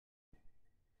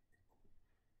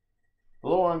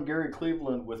Hello, I'm Gary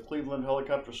Cleveland with Cleveland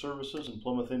Helicopter Services in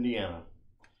Plymouth, Indiana.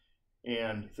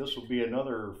 And this will be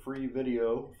another free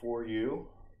video for you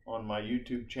on my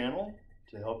YouTube channel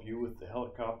to help you with the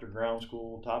helicopter ground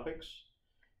school topics.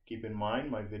 Keep in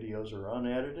mind my videos are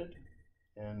unedited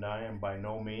and I am by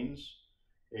no means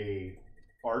an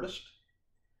artist,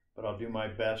 but I'll do my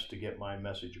best to get my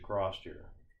message across here.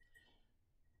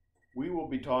 We will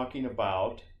be talking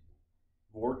about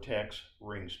Vortex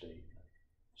ring state.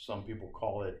 Some people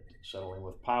call it settling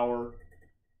with power.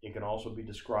 It can also be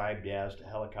described as the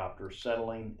helicopter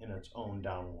settling in its own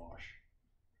downwash.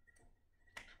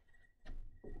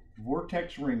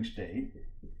 Vortex ring state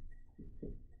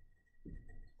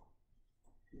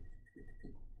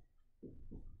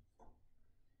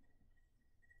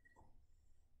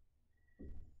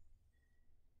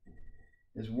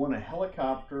is when a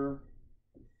helicopter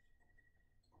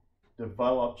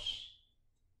develops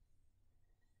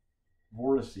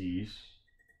vortices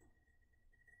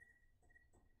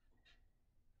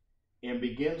and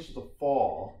begins to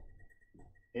fall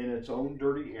in its own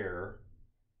dirty air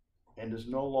and is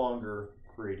no longer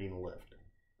creating lift.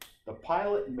 The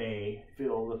pilot may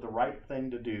feel that the right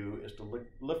thing to do is to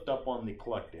lift up on the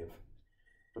collective,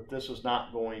 but this is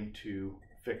not going to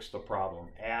fix the problem.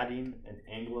 Adding an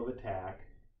angle of attack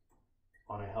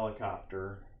on a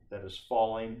helicopter that is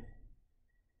falling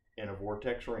in a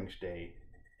vortex ring state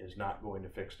is not going to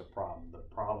fix the problem. The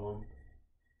problem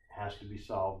has to be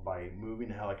solved by moving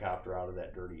the helicopter out of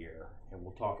that dirty air, and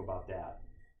we'll talk about that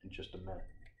in just a minute.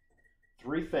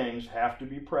 Three things have to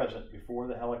be present before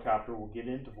the helicopter will get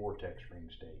into vortex ring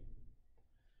state.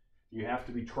 You have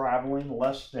to be traveling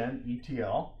less than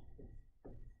ETL.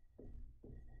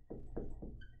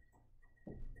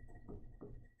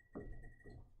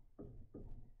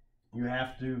 You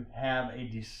have to have a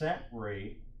descent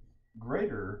rate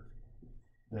greater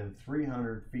than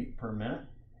 300 feet per minute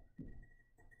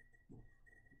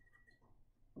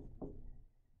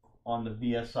on the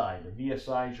VSI. The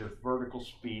VSI is your vertical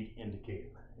speed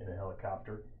indicator in a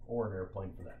helicopter or an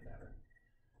airplane for that matter.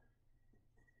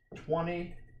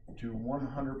 20 to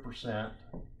 100%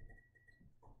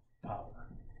 power.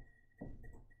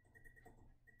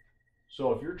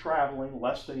 So if you're traveling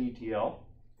less than ETL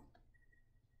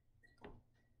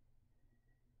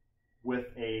with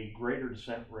a greater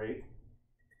descent rate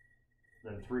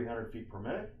than 300 feet per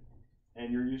minute,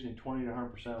 and you're using 20 to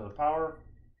 100% of the power,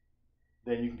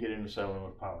 then you can get into settling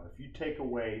with power. If you take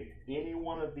away any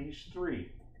one of these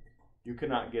three, you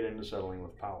cannot get into settling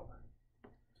with power.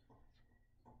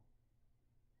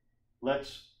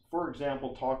 Let's, for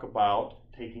example, talk about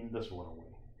taking this one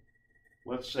away.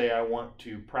 Let's say I want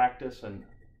to practice an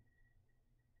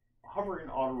hovering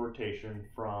auto rotation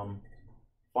from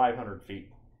 500 feet.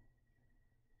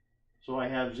 So I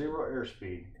have zero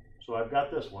airspeed. So I've got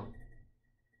this one.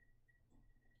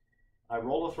 I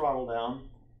roll the throttle down,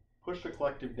 push the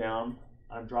collective down.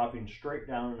 I'm dropping straight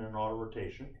down in an auto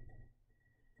rotation.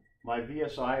 My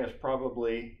VSI is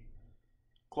probably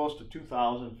close to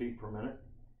 2,000 feet per minute.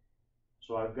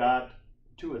 So I've got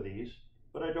two of these,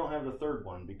 but I don't have the third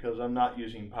one because I'm not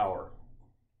using power.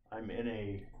 I'm in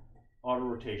a auto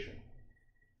rotation.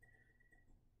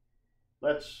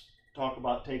 Let's talk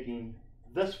about taking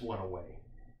this one away.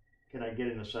 Can I get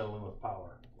into settling with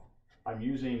power? I'm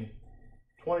using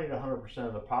 20 to 100%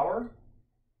 of the power.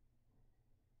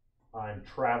 I'm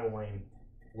traveling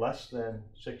less than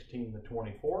 16 to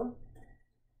 24.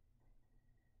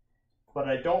 But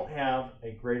I don't have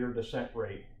a greater descent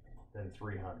rate than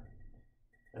 300.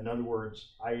 In other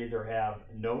words, I either have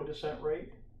no descent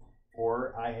rate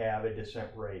or I have a descent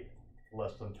rate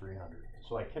less than 300.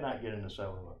 So I cannot get into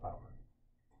settling with power.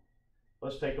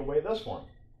 Let's take away this one.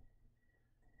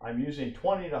 I'm using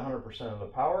 20 to 100% of the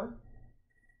power.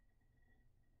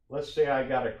 Let's say I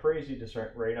got a crazy descent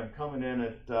rate. I'm coming in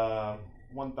at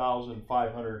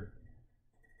 1,500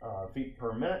 feet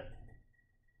per minute,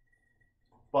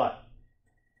 but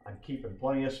I'm keeping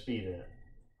plenty of speed in it.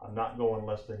 I'm not going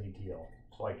less than ETL,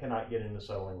 so I cannot get into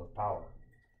settling with power.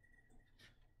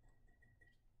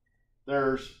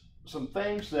 There's some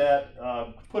things that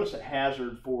put us at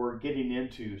hazard for getting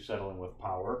into settling with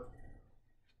power.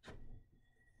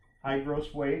 High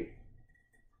gross weight,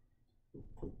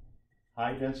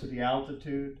 high density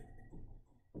altitude,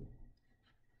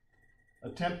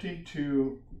 attempting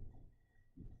to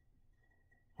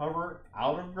hover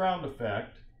out of ground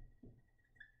effect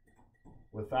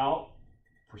without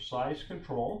precise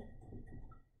control.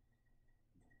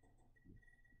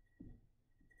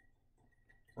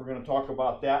 We're going to talk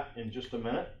about that in just a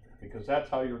minute because that's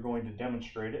how you're going to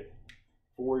demonstrate it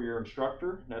for your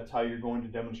instructor. That's how you're going to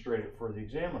demonstrate it for the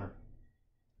examiner.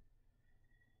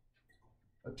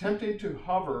 Attempting to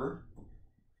hover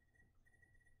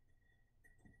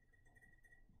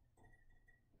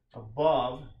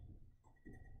above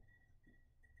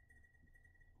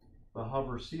the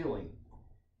hover ceiling.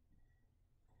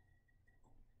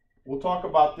 We'll talk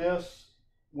about this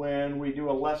when we do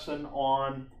a lesson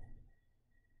on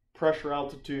pressure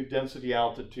altitude, density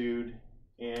altitude,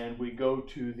 and we go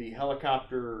to the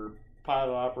helicopter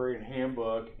pilot operating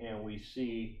handbook and we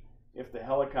see if the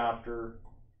helicopter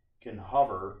can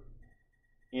hover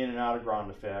in and out of ground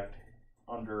effect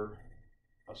under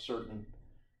a certain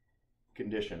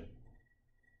condition.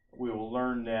 We will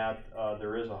learn that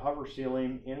there is a hover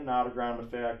ceiling in and out of ground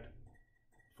effect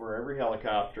for every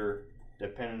helicopter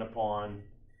depending upon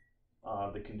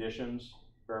the conditions,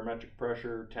 barometric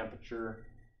pressure, temperature,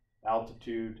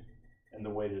 altitude, and the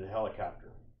weight of the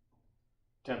helicopter.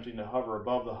 Attempting to hover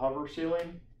above the hover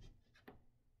ceiling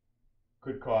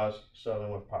could cause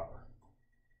settling with power.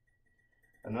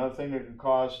 Another thing that could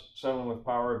cause settling with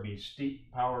power would be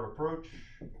steep powered approach.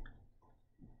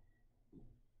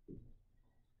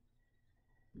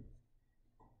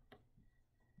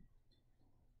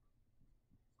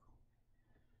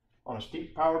 On a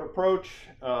steep powered approach,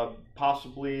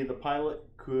 possibly the pilot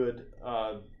could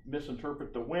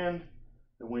misinterpret the wind.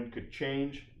 The wind could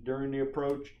change during the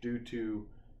approach due to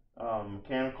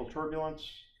mechanical turbulence.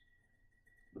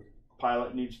 The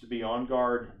pilot needs to be on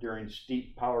guard during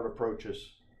steep powered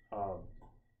approaches,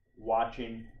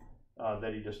 watching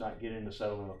that he does not get into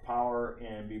settling with power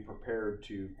and be prepared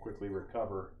to quickly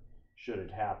recover should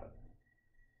it happen.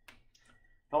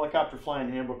 Helicopter flying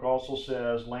handbook also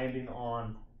says landing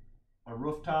on a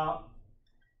rooftop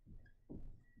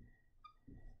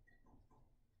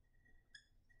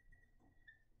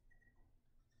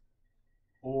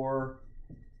or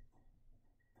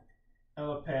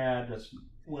helipad that's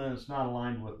when it's not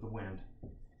aligned with the wind.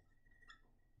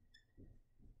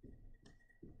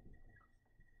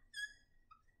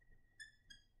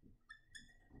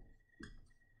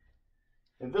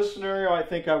 In this scenario, I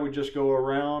think I would just go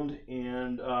around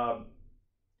and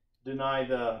deny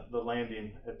the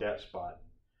landing at that spot.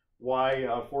 Why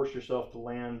force yourself to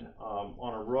land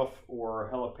on a roof or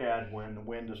a helipad when the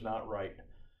wind is not right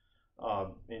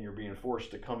and you're being forced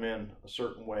to come in a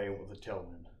certain way with a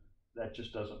tailwind? That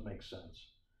just doesn't make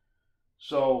sense.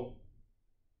 So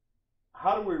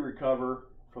how do we recover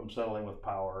from settling with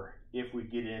power if we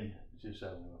get into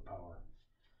settling with power?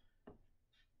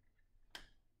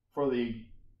 For the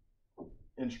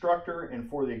instructor and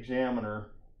for the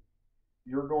examiner,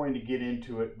 you're going to get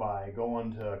into it by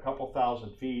going to a couple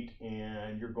thousand feet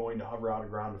and you're going to hover out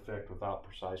of ground effect without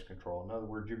precise control. In other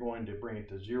words, you're going to bring it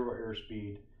to zero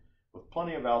airspeed with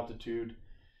plenty of altitude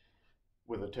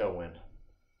with a tailwind.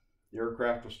 The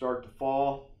aircraft will start to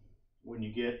fall when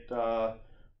you get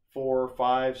 4,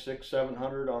 5, 6,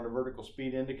 700 on the vertical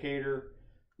speed indicator.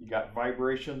 You got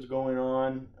vibrations going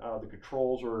on. The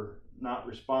controls are not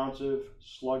responsive,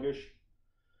 sluggish.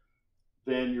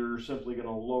 Then you're simply going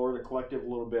to lower the collective a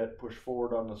little bit, push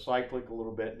forward on the cyclic a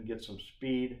little bit and get some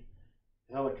speed.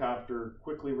 The helicopter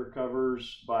quickly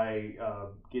recovers by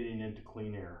getting into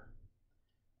clean air.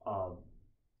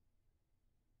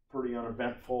 Pretty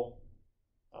uneventful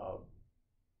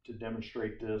to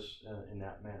demonstrate this in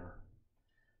that manner.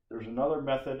 There's another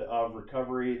method of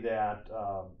recovery that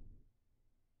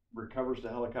recovers the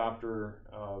helicopter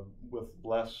with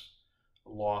less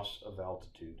loss of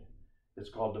altitude. It's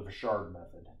called the Vortex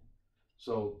method.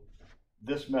 So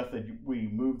this method, we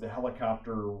move the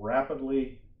helicopter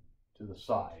rapidly to the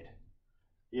side.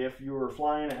 If you are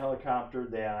flying a helicopter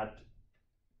that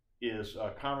is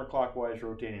a counterclockwise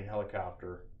rotating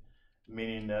helicopter,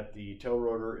 meaning that the tail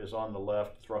rotor is on the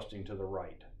left, thrusting to the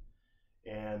right,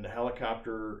 and the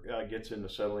helicopter gets into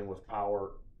settling with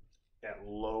power at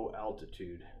low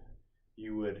altitude,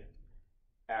 you would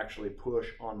actually push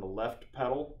on the left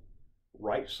pedal,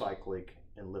 right cyclic,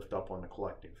 and lift up on the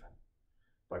collective.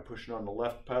 By pushing on the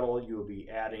left pedal, you will be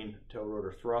adding tail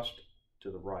rotor thrust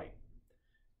to the right.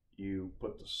 You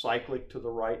put the cyclic to the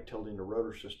right, tilting the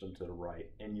rotor system to the right,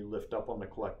 and you lift up on the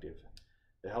collective.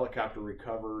 The helicopter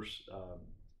recovers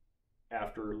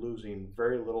after losing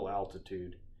very little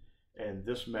altitude, and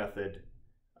this method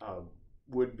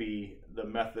would be the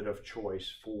method of choice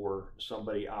for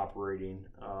somebody operating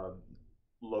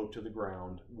low to the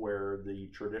ground, where the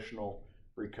traditional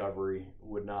recovery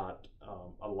would not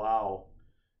allow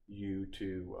you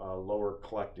to lower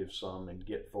collective some and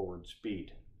get forward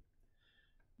speed.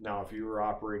 Now, if you were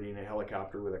operating a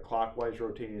helicopter with a clockwise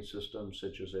rotating system,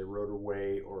 such as a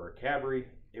rotorway or a cabri,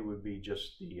 it would be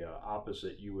just the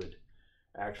opposite. You would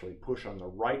actually push on the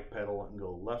right pedal and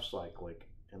go left cyclic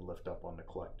and lift up on the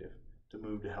collective to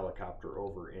move the helicopter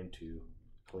over into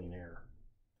clean air.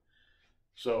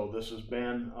 So this has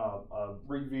been a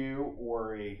review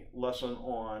or a lesson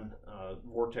on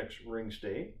Vortex ring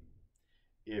stay.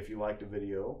 If you liked the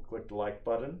video, click the like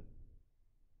button,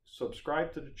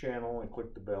 subscribe to the channel, and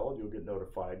click the bell. You'll get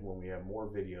notified when we have more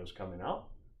videos coming out.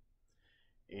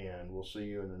 And we'll see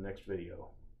you in the next video.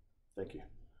 Thank you.